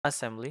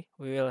assembly.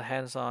 We will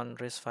hands-on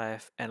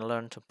RISC-V and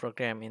learn to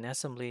program in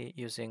assembly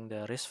using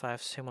the RISC-V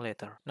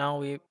simulator. Now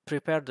we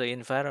prepare the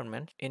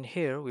environment. In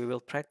here, we will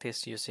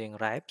practice using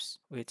RIPes,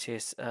 which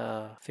is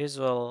a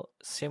visual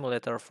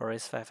simulator for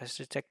RISC-V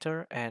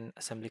architecture and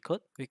assembly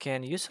code. We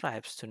can use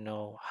RIPes to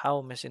know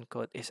how machine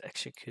code is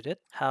executed,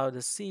 how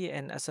the C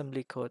and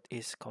assembly code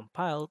is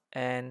compiled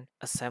and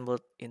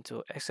assembled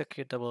into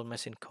executable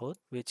machine code,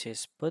 which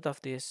is both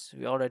of these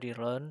we already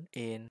learned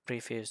in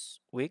previous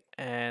week.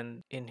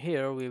 And in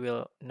here we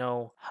will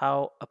know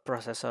how a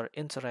processor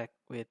interact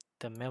with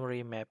the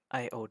memory map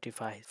I/O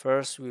device.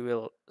 First, we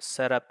will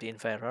set up the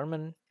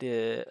environment.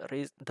 The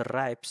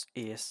RIPes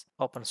is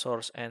open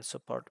source and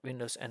support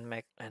Windows and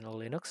Mac and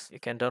Linux.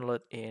 You can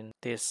download in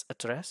this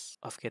address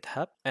of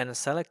GitHub and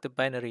select the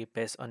binary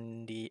based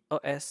on the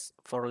OS.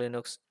 For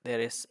Linux, there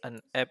is an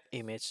app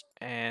image,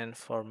 and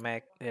for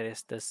Mac, there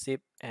is the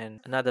zip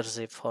and another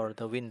zip for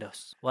the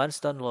Windows. Once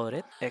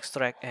downloaded,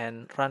 extract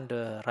and run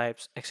the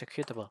RIPes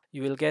executable.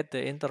 You will get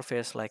the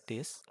interface like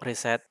this: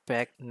 reset,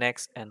 back,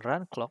 next, and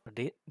run clock.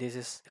 This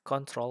is the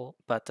control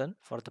button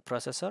for the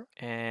processor,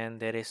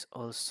 and there is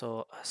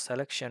also a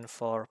selection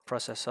for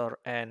processor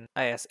and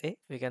ISA.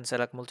 We can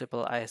select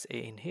multiple ISA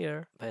in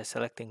here by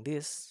selecting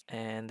this,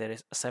 and there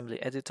is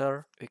assembly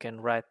editor. We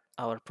can write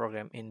our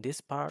program in this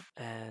part,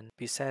 and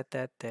beside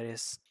that there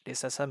is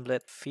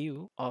disassembled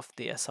view of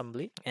the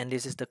assembly, and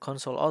this is the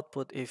console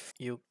output if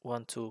you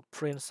want to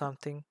print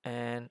something.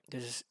 And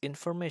this is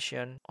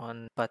information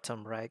on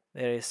bottom right.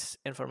 There is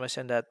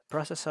information that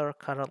processor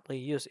currently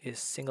used is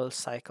single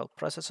cycle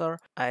processor,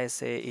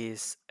 ISA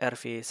is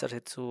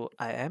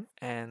RV32IM,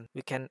 and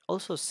we can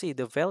also see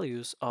the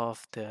values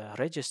of the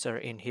register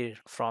in here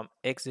from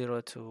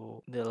X0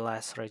 to the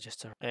last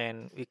register,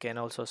 and we can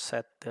also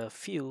set the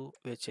view,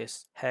 which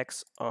is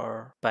hex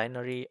or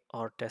binary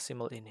or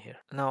decimal in here.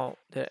 Now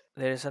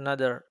there is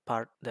another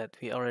part that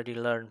we already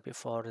learned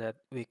before, that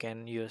we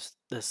can use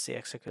the C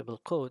executable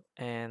code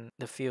and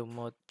the view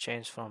mode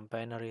change from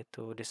binary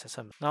to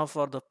disassembly. Now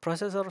for the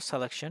processor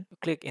selection,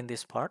 click in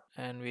this part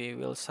and we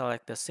will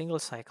select the single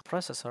cycle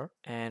processor,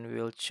 and we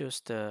will choose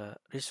the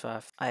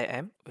RISC-V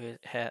IM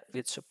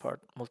with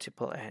support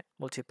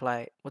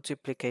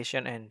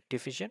multiplication and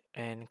division,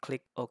 and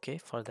click OK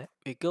for that.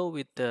 We go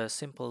with the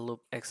simple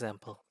loop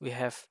example. We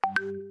have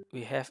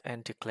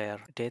and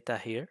declare data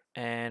here,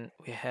 and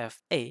we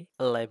have a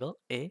label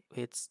A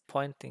which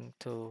pointing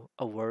to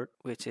a word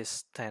which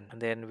is 10,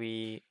 and then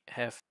we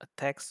have a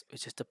text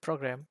which is the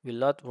program. We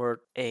load word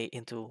A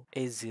into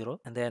A0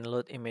 and then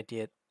load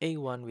immediate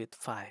A1 with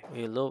 5.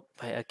 We loop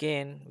by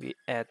again, we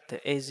add the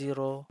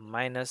A0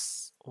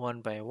 minus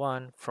 1 by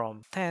 1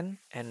 from 10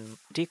 and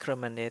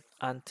decrement it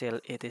until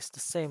it is the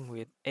same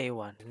with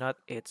A1. Not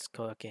it's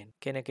go again,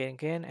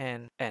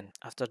 and end.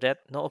 After that,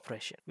 no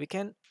operation. We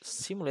can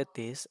simulate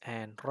this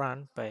and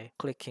run by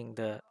clicking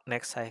the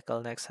next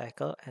cycle,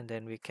 and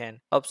then we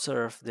can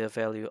observe the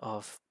value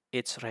of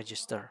each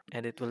register,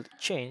 and it will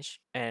change,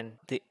 and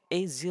the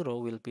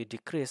A0 will be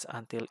decreased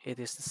until it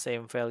is the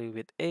same value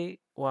with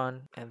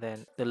A1, and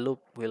then the loop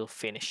will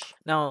finish.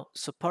 Now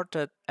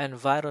supported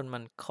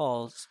environment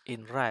calls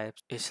in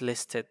RIPes is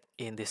listed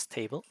in this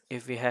table.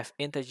 If we have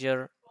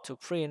integer to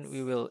print,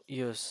 we will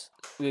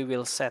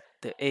set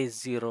the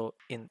A0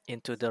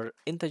 into the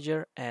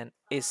integer and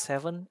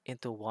A7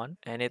 into 1,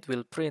 and it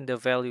will print the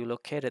value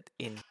located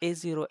in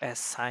A0 as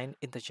signed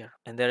integer.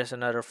 And there is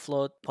another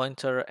float,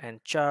 pointer,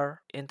 and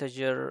char,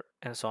 integer,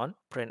 and so on,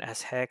 print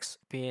as hex,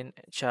 pin,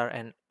 char,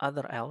 and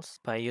other else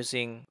by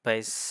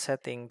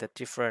setting the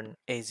different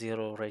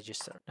A0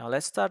 register. Now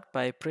let's start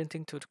by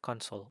printing to the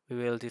console. We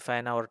will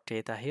define our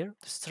data here.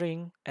 The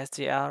string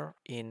str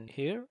in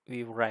here,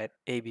 we write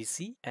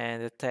ABC,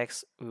 and the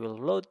text we will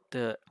load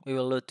the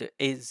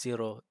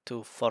A0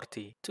 to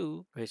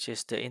 42, which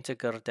is the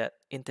integer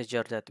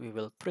that we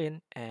will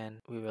print,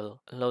 and we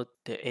will load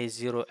the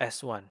A0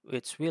 as 1,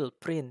 which will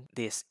print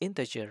this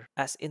integer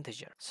as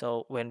integer.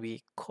 So when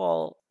we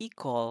call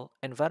equal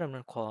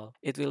environment call,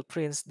 it will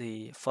print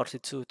the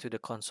 42 to the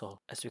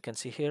console, as you can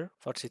see here,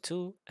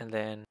 42, and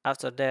then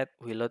after that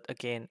we load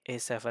again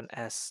A7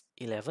 as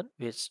 11,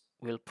 which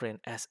will print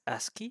as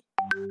ASCII.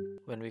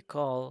 When we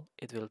call,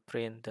 it will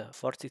print the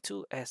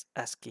 42 as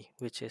ASCII,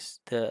 which is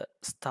the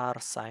star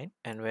sign.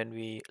 And when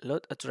we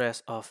load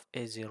address of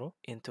A0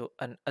 into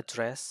an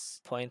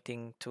address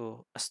pointing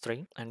to a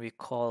string, and we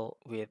call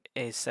with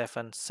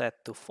A7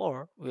 set to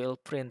 4, we'll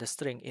print the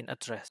string in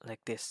address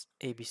like this,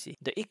 ABC.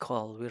 The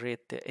equal, we read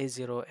the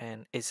A0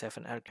 and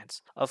A7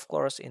 arguments. Of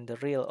course, in the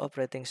real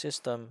operating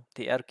system,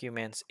 the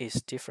arguments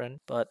is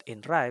different, but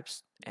in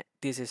RIPes,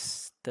 this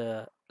is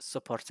the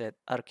supported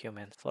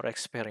argument for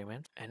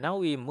experiment. And now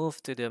we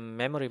move to the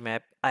memory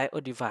map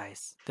IO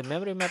device. The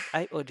memory map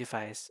IO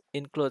device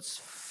includes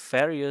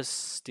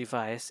various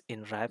devices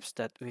in RIPes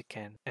that we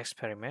can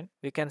experiment.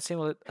 We can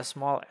simulate a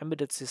small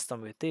embedded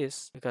system with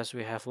this because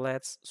we have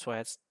LEDs,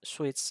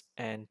 switches,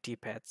 and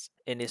D-pads.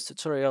 In this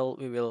tutorial,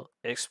 we will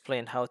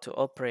explain how to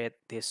operate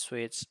this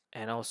switch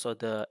and also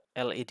the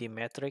LED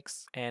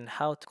matrix and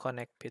how to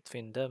connect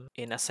between them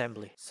in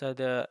assembly. So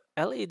the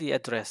LED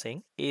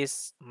addressing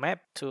is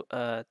mapped to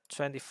a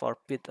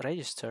 24-bit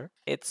register.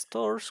 It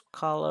stores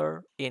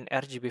color in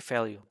RGB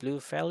value. Blue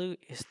value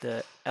is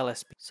the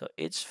LSB. So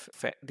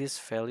this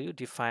value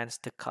defines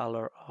the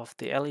color of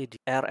the LED.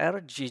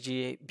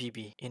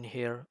 RRGGBB in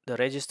here, the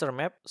register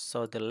map.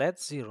 So the LED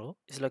 0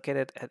 is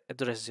located at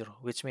address 0,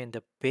 which means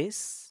the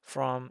base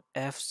from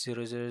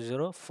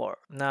F0004.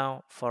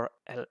 Now for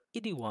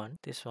LED 1,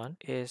 this one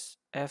is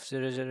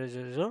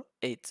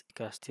F00008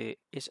 because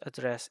each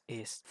address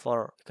is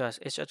 4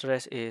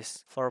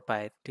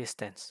 byte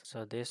distance.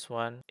 So this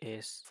one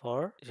is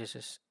 4, this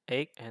is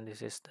 8, and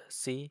this is the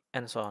C,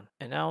 and so on.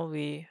 And now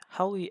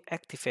how we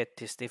activate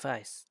this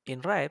device.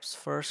 In RIPes,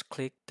 first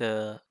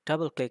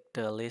double click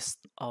the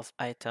list of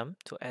item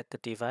to add the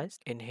device.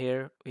 In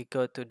here we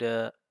go to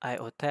the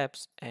IO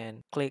tabs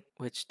and click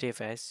which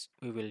device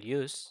we will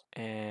use,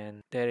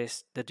 and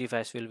the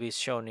device will be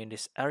shown in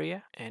this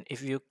area. And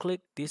if you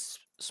click this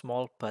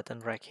small button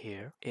right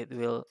here, it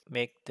will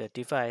make the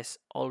device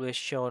always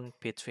shown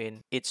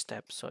between each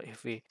tab. So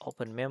if we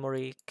open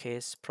memory,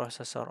 case,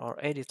 processor, or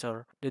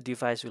editor, the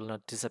device will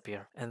not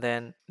disappear. And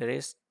then there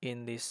is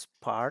in this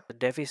part the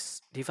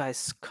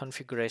device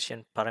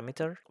configuration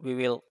parameter.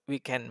 We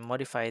can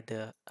modify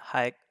the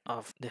height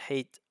of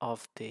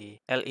the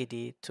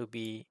LED to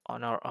be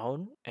on our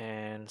own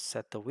and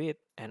set the width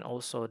and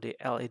also the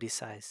LED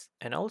size.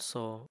 And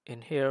also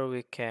in here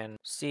we can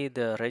see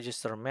the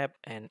register map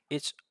and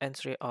each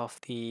entry of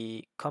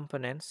the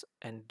components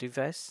and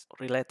device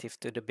relative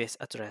to the base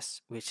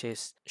address, which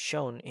is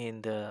shown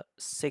in the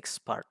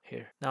 6th part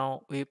here.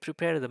 Now we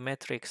prepare the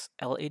matrix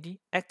LED.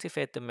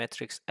 Activate the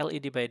matrix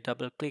LED by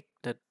double click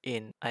the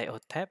in IO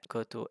tab.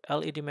 Go to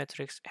LED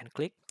matrix and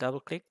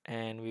double click,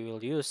 and we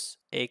will use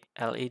egg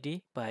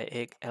LED by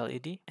egg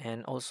LED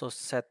and also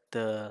set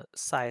the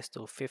size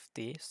to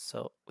 50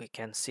 so we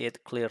can see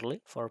it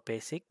clearly for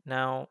basic.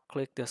 Now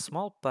click the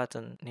small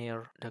button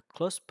near the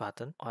close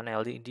button on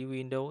LED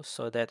window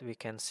so that we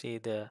can see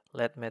the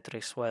LED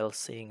matrix while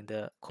seeing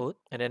the code,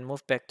 and then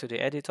move back to the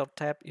editor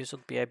tab. You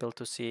should be able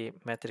to see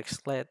matrix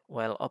LED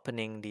while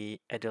opening the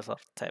editor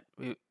tab.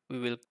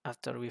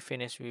 After we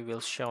finish, we will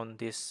show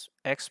this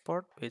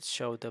export which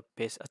show the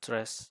base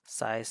address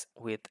size,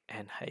 width,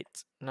 and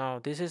height. Now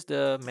this is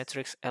the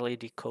matrix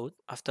LED code.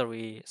 After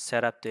we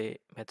set up the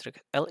matrix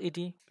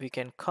LED, we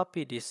can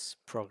copy this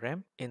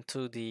program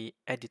into the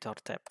editor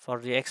tab. For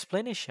the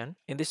explanation,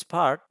 in this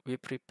part, we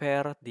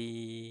prepare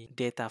the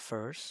data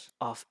first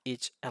of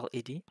each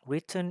LED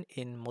written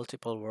in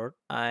multiple words.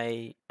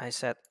 I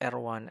set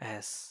R1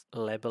 as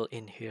label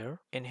in here.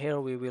 In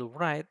here, we will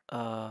write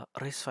a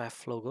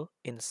RISCV logo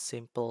in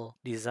simple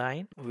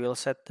design. We will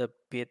set the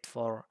bit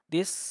for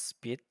this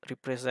bit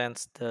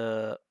represents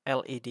the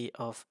LED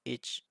of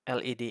each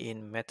LED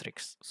in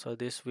matrix. So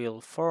this will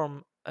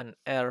form an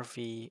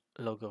RV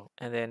logo,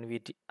 and then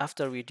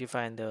after we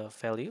define the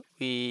value,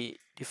 we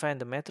define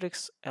the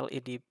matrix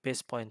LED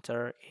base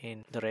pointer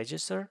in the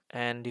register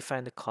and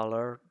define the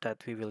color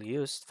that we will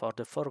use for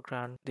the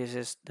foreground. This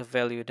is the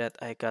value that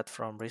I got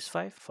from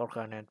RISCV,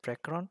 foreground and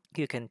background.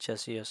 You can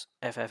just use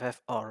FFF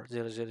or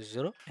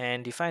 000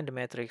 and define the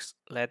matrix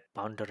LED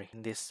boundary.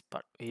 In this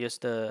part, we use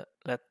the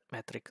LED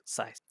matrix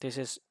size. This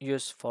is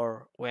used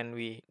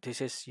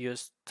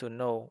to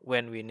know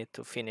when we need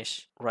to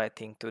finish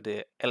writing to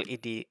the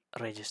LED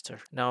register.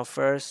 Now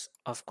first,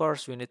 of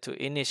course, we need to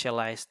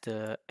initialize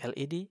the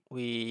LED.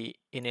 We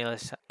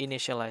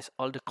initialize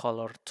all the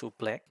color to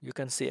black. You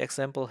can see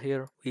example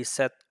here. We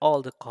set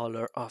all the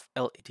color of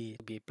LED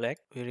to be black.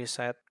 We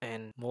reset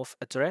and move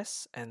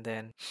address and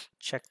then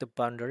check the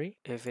boundary.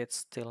 If it's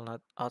still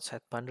not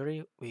outside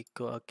boundary, we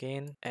go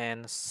again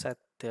and set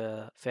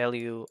the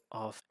value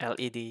of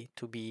LED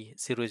to be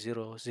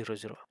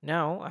 0000.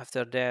 Now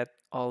after that,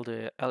 all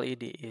the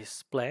LED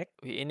is black.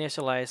 We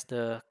initialize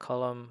the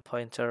column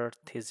pointer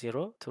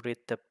T0 to read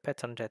the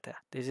pattern data.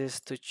 This is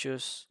to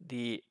choose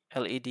the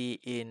LED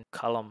in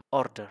column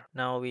order.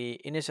 Now we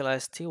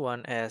initialize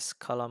T1 as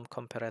column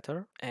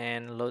comparator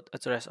and load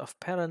address of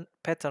pattern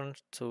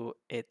to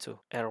A2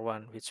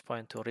 R1, which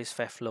point to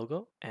RISCV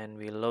logo, and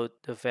we load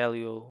the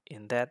value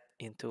in that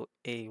into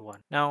A1.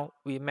 Now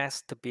we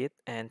mask the bit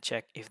and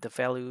check if the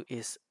value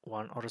is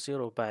 1 or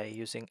 0 by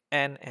using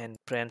N and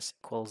branch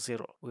equals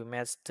 0. We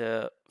match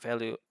the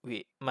value,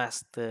 we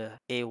mask the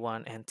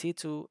A1 and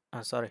T2.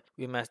 Sorry,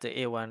 we mask the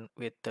A1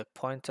 with the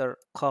pointer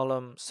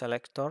column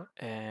selector,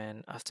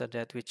 and after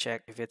that we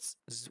check if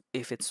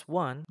it's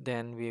 1,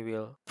 then we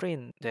will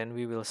print, then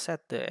we will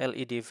set the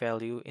LED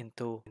value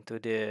into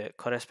the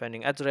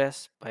corresponding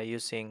address by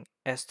using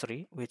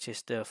S3, which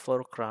is the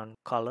foreground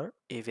color.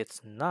 If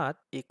it's not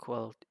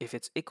equal, if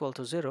it's equal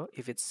to 0,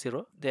 if it's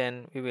 0,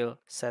 then we will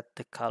set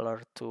the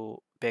color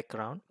to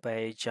background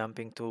by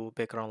jumping to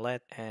background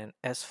light and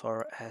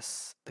S4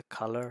 as the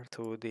color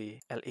to the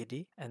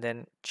LED, and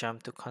then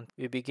jump to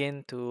we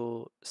begin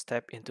to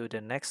step into the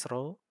next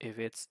row. If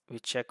it's, we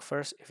check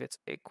first if it's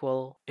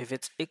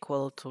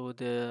equal to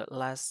the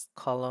last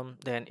column,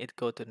 then it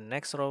go to the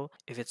next row.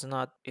 If it's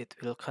not, it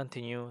will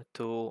continue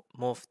to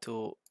move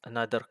to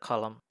another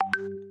column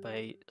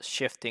by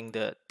shifting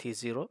the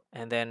T0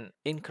 and then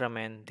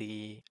increment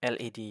the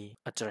LED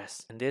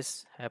address. And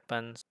this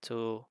happens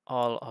to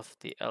all of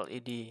the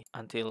LED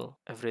until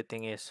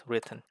everything is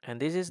written. And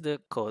this is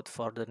the code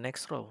for the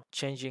next row,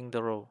 changing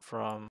the row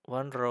from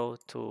one row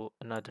to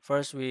another.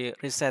 First, we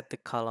reset the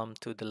column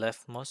to the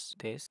leftmost.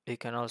 This we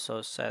can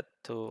also set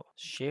to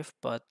shift,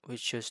 but we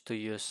choose to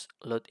use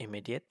load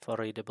immediate for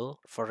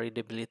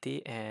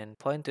readability, and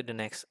point to the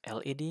next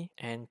LED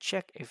and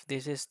check if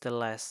this is the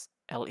last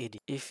LED.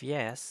 If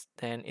yes,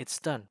 then it's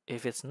done.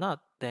 If it's not,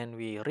 then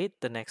we read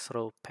the next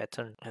row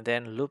pattern and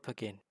then loop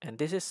again. And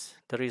this is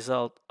the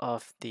result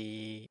of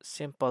the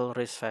simple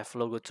RISCV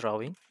logo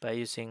drawing by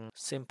using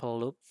simple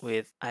loop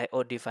with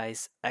IO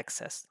device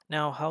access.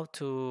 Now, how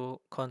to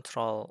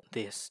control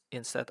this?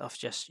 Instead of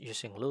just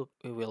using loop,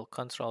 we will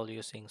control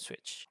using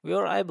switch. We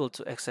are able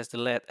to access the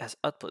LED as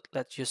output.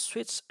 Let's use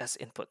switch as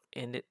input.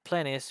 In the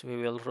plan is, we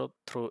will route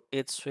through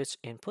each switch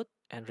input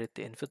and read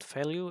the input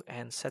value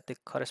and set the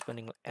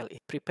corresponding LED.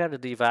 Prepare the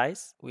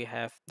device. We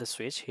have the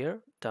switch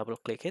here. Double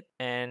click it,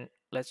 and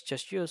let's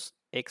just use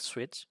X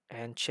switch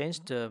and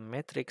change the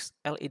matrix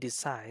LED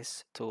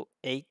size to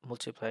 8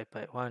 multiplied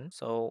by 1.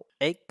 So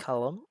 8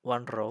 column,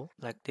 1 row,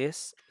 like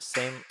this,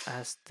 same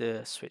as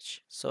the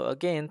switch. So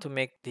again, to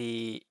make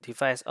the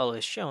device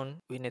always shown,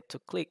 we need to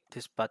click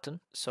this button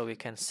so we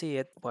can see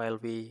it while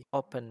we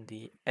open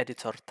the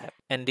editor tab.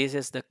 And this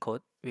is the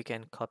code we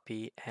can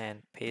copy and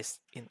paste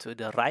into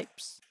the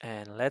RIPes.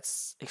 And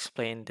let's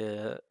explain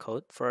the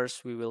code.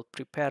 First, we will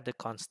prepare the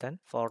constant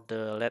for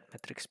the LED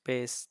matrix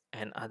base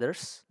and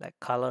others like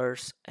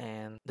colors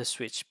and the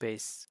switch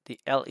base, the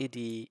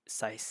LED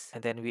size.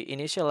 And then we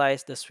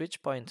initialize the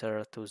switch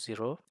pointer to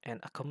 0 and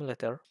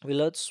accumulator. We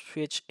load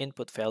switch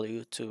input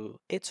value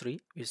to A3.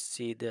 We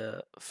see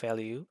the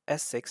value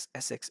S6.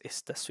 S6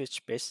 is the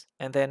switch base.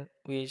 And then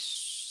we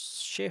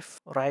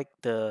shift right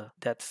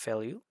that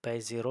value by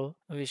 0.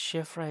 We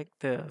shift right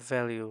the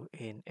value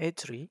in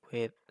A3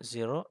 with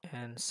 0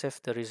 and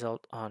save the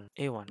result on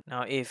A1.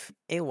 Now if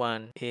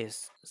A1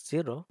 is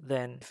 0,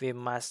 then if we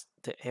mask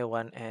the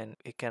A1 and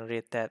we can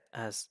read that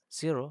as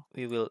 0,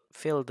 we will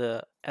fill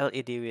the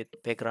LED with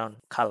background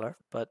color,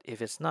 but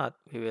if it's not,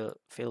 we will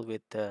fill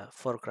with the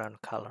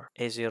foreground color.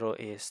 A0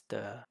 is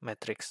the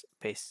matrix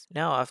base.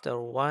 Now after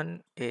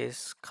 1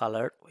 is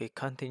colored, we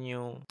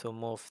continue to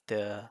move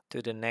to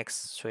the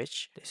next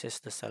switch. This is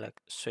the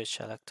switch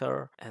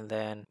selector, and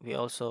then we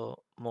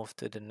also move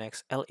to the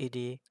next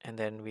LED, and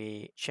then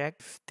we check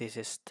if this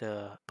is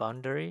the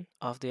boundary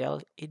of the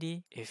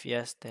LED. If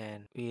yes,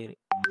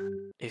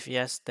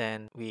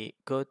 then we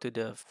go to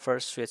the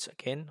first switch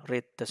again,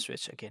 read the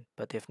switch again.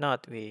 But if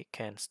not, we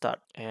can start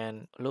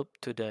and loop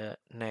to the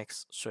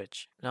next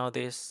switch. Now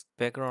this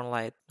background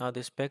light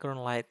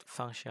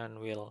function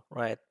will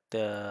write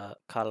the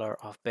color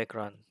of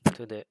background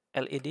to the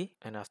LED,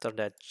 and after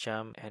that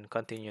jump and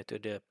continue to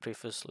the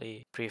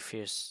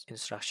previous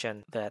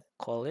instruction that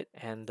call it,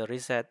 and the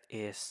reset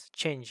is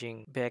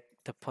changing back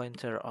the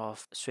pointer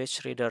of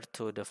switch reader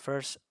to the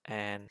first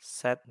and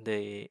set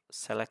the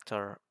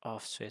selector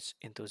of switch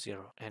into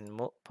 0 and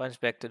points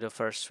back to the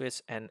first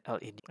switch and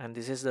LED. And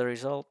this is the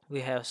result.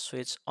 We have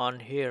switch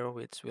on here,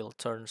 which will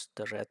turn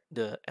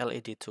the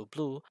LED to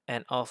blue,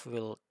 and off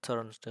will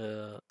turn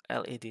the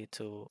LED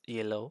to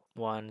yellow.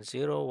 1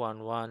 0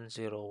 1 1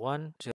 0 1 0